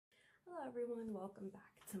everyone, welcome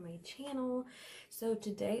back to my channel. So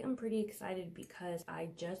today I'm pretty excited because I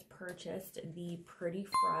just purchased the Pretty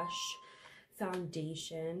Fresh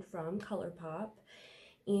foundation from Colourpop,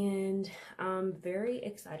 and I'm very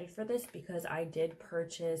excited for this because I did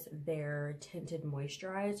purchase their tinted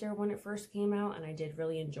moisturizer when it first came out and I did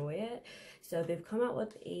really enjoy it. So they've come out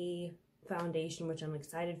with a foundation which I'm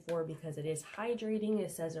excited for because it is hydrating.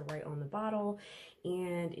 It says it right on the bottle,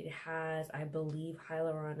 and it has, I believe,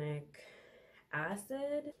 hyaluronic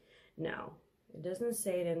acid. No, it doesn't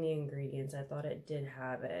say it in the ingredients. I thought it did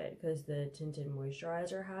have it because the tinted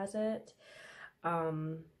moisturizer has it.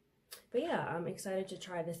 But yeah, I'm excited to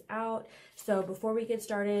try this out. So before we get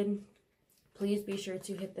started, please be sure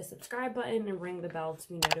to hit the subscribe button and ring the bell to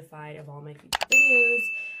be notified of all my future videos.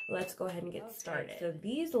 Let's go ahead and get started. So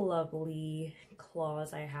these lovely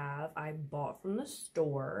claws I bought from the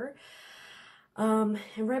store. And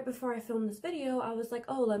right before I filmed this video, I was like,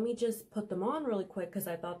 oh, let me just put them on really quick because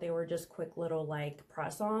I thought they were just quick little like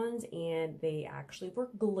press-ons, and they actually were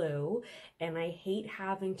glue, and I hate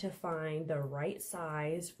having to find the right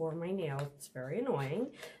size for my nails. It's very annoying.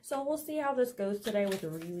 So we'll see how this goes today with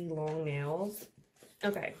really long nails.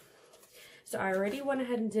 Okay. So I already went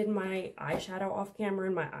ahead and did my eyeshadow off camera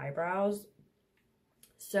and my eyebrows.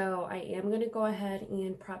 So I am going to go ahead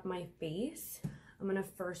and prep my face. I'm going to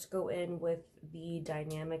first go in with the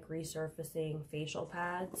Dynamic Resurfacing facial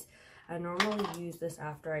pads. I normally use this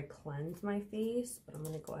after I cleanse my face, but I'm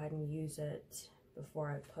going to go ahead and use it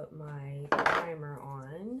before I put my primer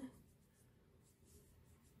on.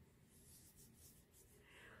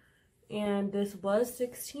 And this was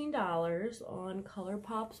 $16 on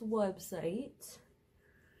Colourpop's website.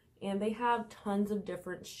 And they have tons of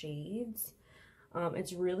different shades.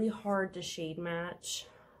 It's really hard to shade match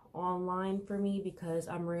online for me because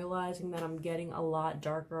I'm realizing that I'm getting a lot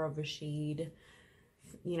darker of a shade,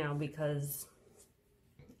 you know, because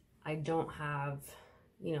I don't have,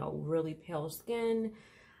 you know, really pale skin.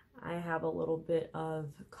 I have a little bit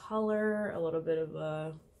of color, a little bit of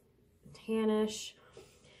a tannish.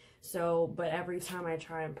 So, but every time I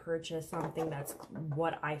try and purchase something that's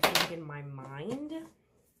what I think in my mind,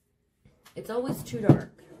 it's always too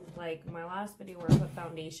dark. Like my last video where I put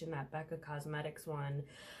foundation, that Becca Cosmetics one,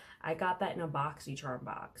 I got that in a BoxyCharm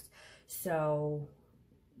box. So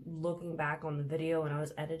looking back on the video when I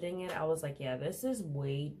was editing it, I was like, yeah, this is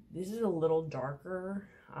a little darker.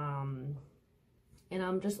 And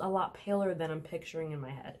I'm just a lot paler than I'm picturing in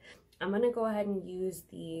my head. I'm going to go ahead and use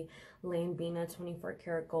the Lambina 24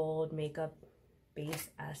 Karat Gold Makeup Base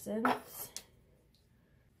Essence.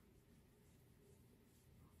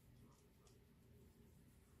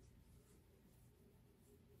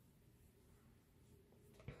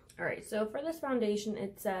 Alright, so for this foundation,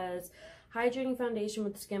 it says, hydrating foundation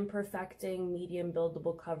with skin perfecting, medium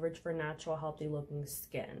buildable coverage for natural, healthy looking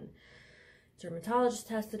skin. Dermatologist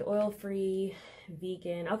tested, oil-free,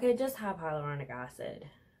 vegan. Okay, just have hyaluronic acid.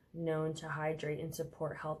 Known to hydrate and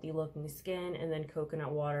support healthy looking skin, and then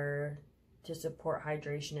coconut water to support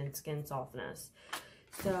hydration and skin softness.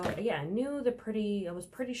 So yeah, I was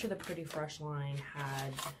pretty sure the Pretty Fresh line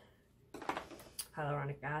had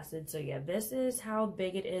hyaluronic acid. So yeah, this is how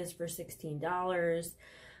big it is for $16.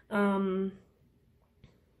 I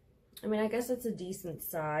mean, I guess it's a decent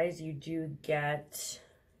size. You do get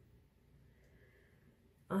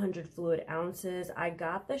 100 fluid ounces. I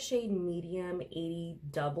got the shade medium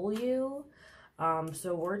 80W.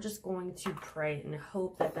 So we're just going to pray and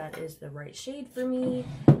hope that that is the right shade for me.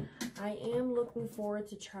 I am looking forward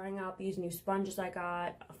to trying out these new sponges I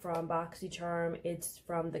got from BoxyCharm. It's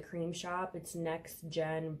from the Cream Shop. It's Next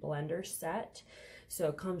Gen Blender Set. So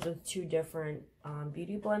it comes with two different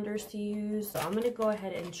beauty blenders to use. So I'm going to go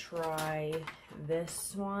ahead and try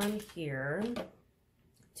this one here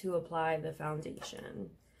to apply the foundation.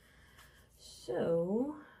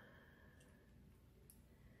 So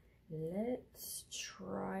let's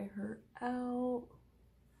try her out.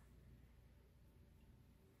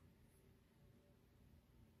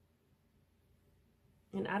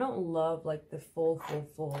 And I don't love like the full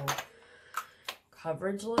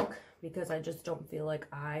coverage look because I just don't feel like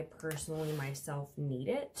I personally myself need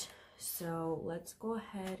it. So let's go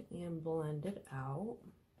ahead and blend it out.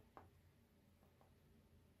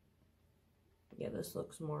 Yeah, this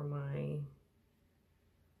looks more my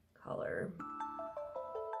color.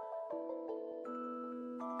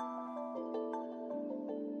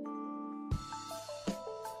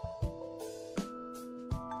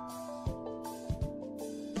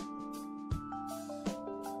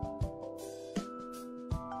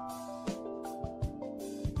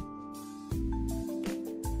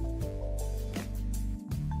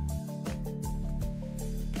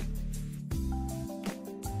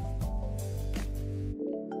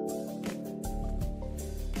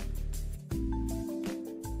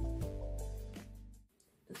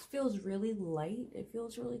 feels really light. It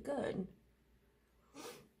feels really good.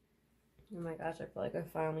 Oh my gosh, I feel like I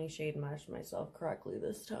finally shade matched myself correctly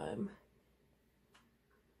this time.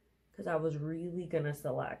 Because I was really gonna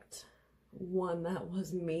select one that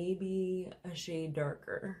was maybe a shade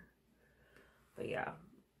darker. But yeah,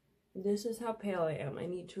 this is how pale I am. I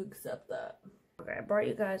need to accept that. Okay, I brought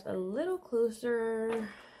you guys a little closer.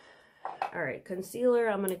 All right, concealer.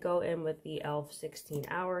 I'm gonna go in with the e.l.f. 16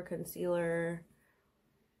 Hour Concealer.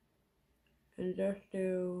 And just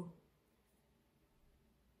do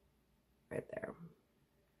right there.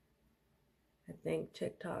 I think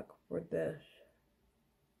TikTok for this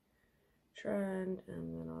trend,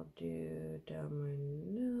 and then I'll do down my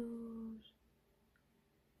nose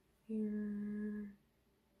here.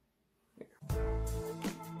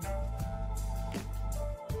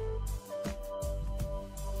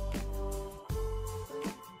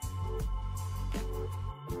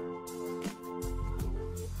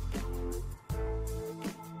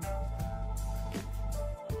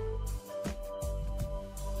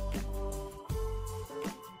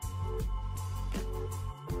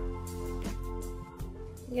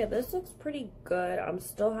 Yeah, this looks pretty good. I'm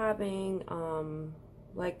still having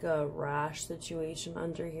like a rash situation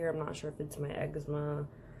under here. I'm not sure if it's my eczema.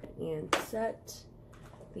 And set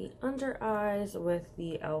the under eyes with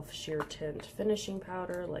the e.l.f. Sheer Tint finishing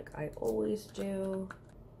powder like I always do.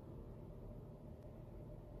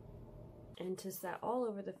 And to set all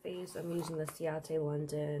over the face, I'm using the Ciate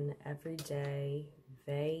London Everyday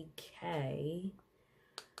Vacay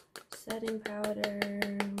setting powder.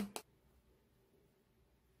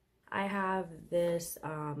 I have this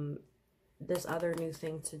this other new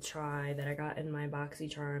thing to try that I got in my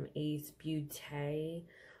BoxyCharm Ace Beauté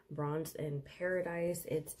Bronze in Paradise.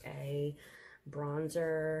 It's a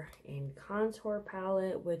bronzer and contour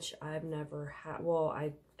palette, which I've never had. Well,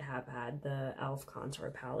 I have had the e.l.f. contour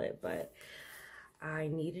palette, but I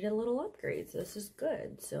needed a little upgrade, so this is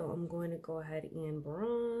good. So I'm going to go ahead and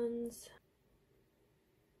bronze.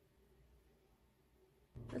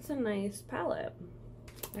 That's a nice palette.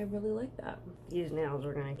 I really like that. These nails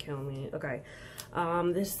are gonna kill me. Okay,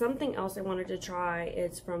 there's something else I wanted to try.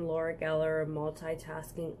 It's from Laura Geller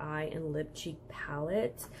Multitasking Eye and Lip Cheek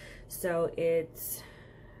Palette. So it's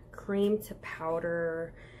cream to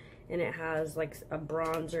powder, and it has like a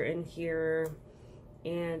bronzer in here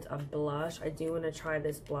and a blush. I do want to try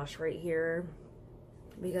this blush right here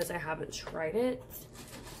because I haven't tried it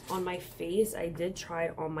on my face. I did try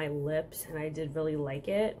it on my lips and I did really like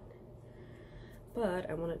it, but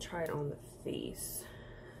I want to try it on the face.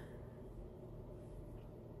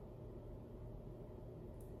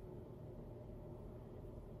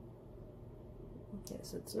 Okay,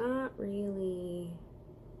 so it's not really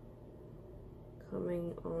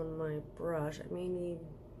coming on my brush. I may need,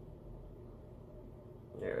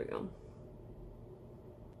 there we go.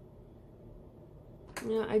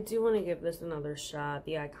 Yeah, I do want to give this another shot.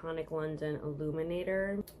 The Iconic London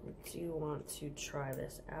Illuminator. I do want to try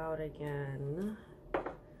this out again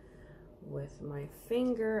with my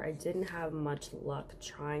finger. I didn't have much luck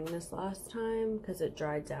trying this last time because it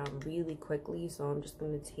dried down really quickly. So I'm just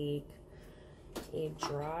going to take a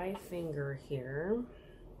dry finger here.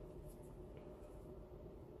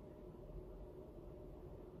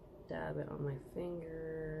 Dab it on my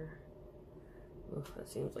finger. Ugh, that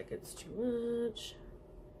seems like it's too much.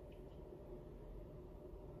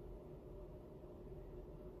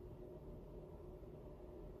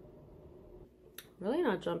 Really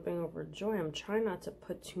not jumping over joy. I'm trying not to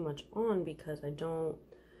put too much on because I don't,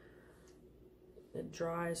 it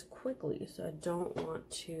dries quickly, so I don't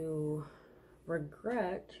want to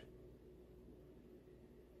regret.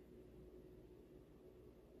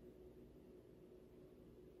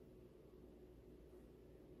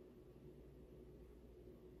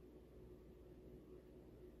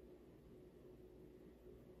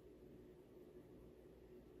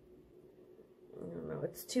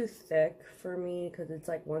 It's too thick for me because it's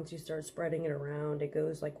like once you start spreading it around, it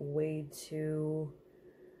goes like way too,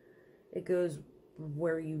 it goes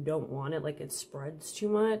where you don't want it, like it spreads too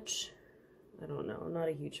much. I don't know, I'm not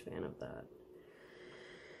a huge fan of that.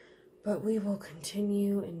 But we will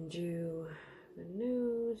continue and do the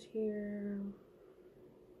nose here.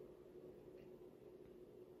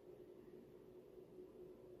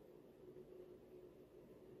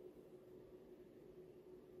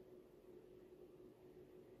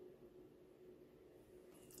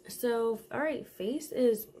 So, all right, face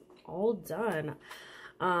is all done.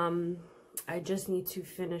 I just need to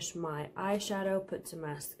finish my eyeshadow, put some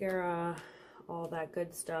mascara, all that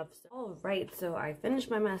good stuff. All right, so I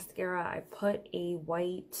finished my mascara. I put a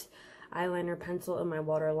white eyeliner pencil in my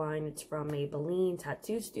waterline. It's from Maybelline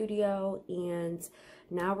Tattoo Studio. And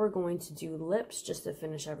now we're going to do lips just to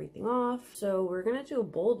finish everything off. So we're going to do a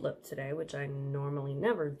bold lip today, which I normally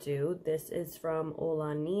never do. This is from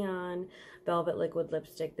Ola Neon Velvet Liquid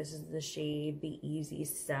Lipstick. This is the shade The Easy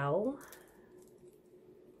Sell.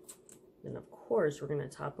 And of course, we're going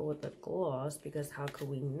to top it with a gloss, because how could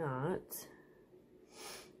we not?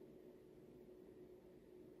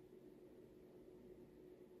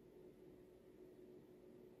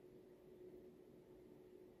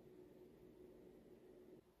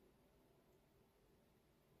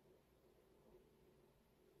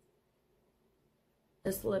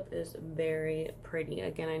 This lip is very pretty.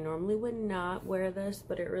 Again, I normally would not wear this,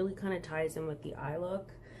 but it really kind of ties in with the eye look.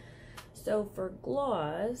 So for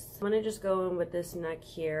gloss, I'm going to just go in with this neck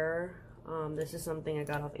here. This is something I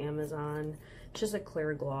got off Amazon. It's just a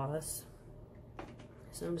clear gloss.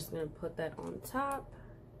 So I'm just going to put that on top.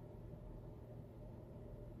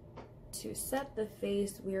 To set the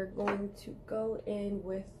face, we are going to go in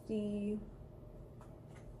with the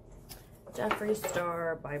Jeffree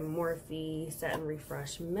Star by Morphe Set and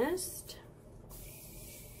Refresh Mist.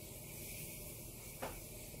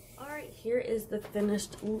 Alright, here is the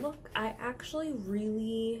finished look. I actually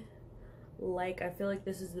really I feel like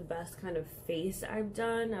this is the best kind of face I've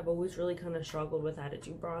done. I've always really kind of struggled with how to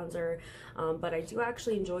do bronzer, but I do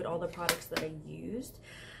actually enjoyed all the products that I used.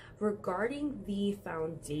 Regarding the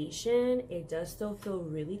foundation, it does still feel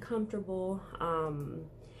really comfortable.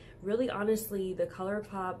 Really, honestly, the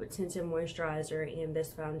Colourpop Tinted Moisturizer and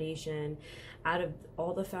this foundation, out of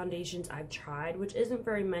all the foundations I've tried, which isn't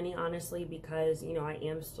very many, honestly, because, you know, I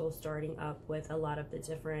am still starting up with a lot of the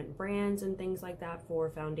different brands and things like that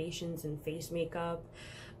for foundations and face makeup,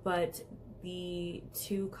 but the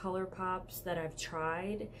two Colourpops that I've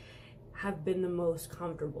tried have been the most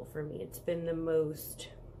comfortable for me. It's been the most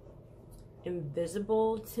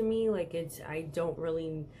invisible to me. Like, I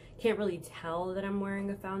can't really tell that I'm wearing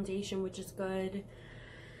a foundation, which is good.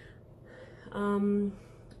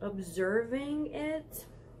 Observing it,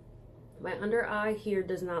 my under eye here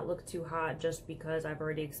does not look too hot, just because I've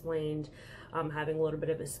already explained having a little bit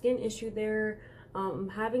of a skin issue there. I'm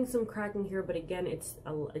having some cracking here, but again, it's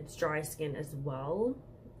dry skin as well.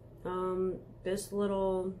 This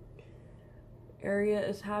little area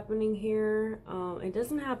is happening here. It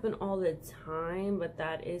doesn't happen all the time, but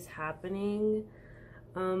that is happening.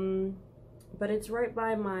 But it's right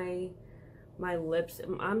by my lips.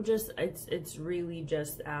 It's really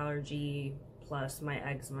just allergy plus my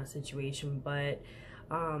eczema situation, but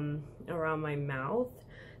around my mouth.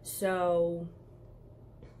 So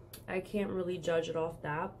I can't really judge it off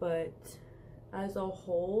that, but as a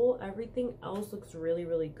whole, everything else looks really,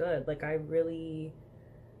 really good. Like, I really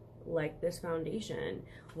like this foundation.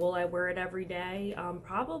 Will I wear it every day?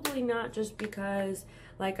 Probably not, just because,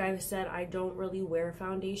 like I've said, I don't really wear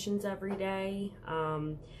foundations every day.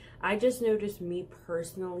 I just noticed, me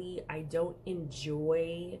personally, I don't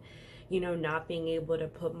enjoy, you know, not being able to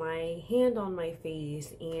put my hand on my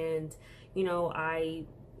face, and, you know,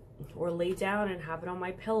 or lay down and have it on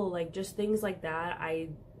my pillow, like just things like that. I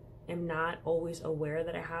am not always aware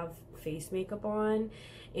that I have face makeup on,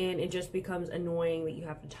 and it just becomes annoying that you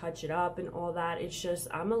have to touch it up and all that. It's just,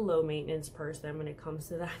 I'm a low maintenance person when it comes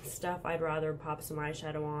to that stuff. I'd rather pop some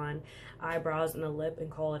eyeshadow on, eyebrows, and a lip and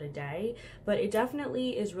call it a day. But it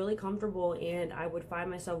definitely is really comfortable, and I would find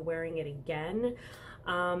myself wearing it again.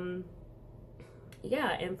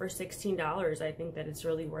 Yeah, and for $16, I think that it's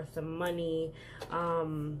really worth the money. I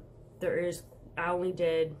only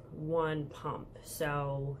did one pump,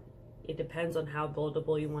 so it depends on how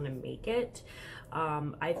buildable you want to make it.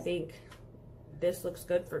 I think this looks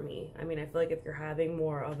good for me. I mean, I feel like if you're having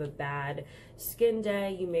more of a bad skin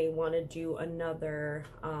day, you may want to do another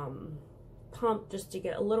pump just to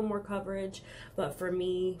get a little more coverage. But for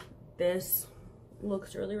me, this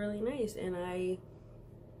looks really, really nice, and I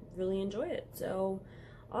really enjoy it. So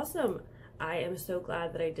awesome. I am so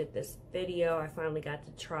glad that I did this video. I finally got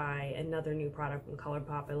to try another new product from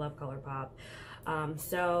Colourpop. I love Colourpop.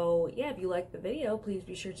 So yeah, if you liked the video, please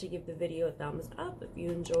be sure to give the video a thumbs up if you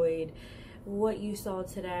enjoyed what you saw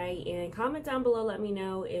today, and comment down below. Let me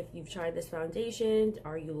know if you've tried this foundation.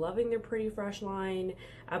 Are you loving their Pretty Fresh line?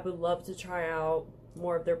 I would love to try out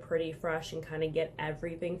more of their Pretty Fresh and kind of get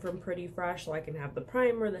everything from Pretty Fresh, so I can have the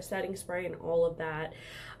primer, the setting spray, and all of that.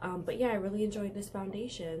 But yeah, I really enjoyed this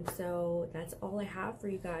foundation. So that's all I have for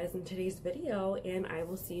you guys in today's video, and I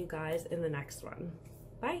will see you guys in the next one.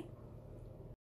 Bye.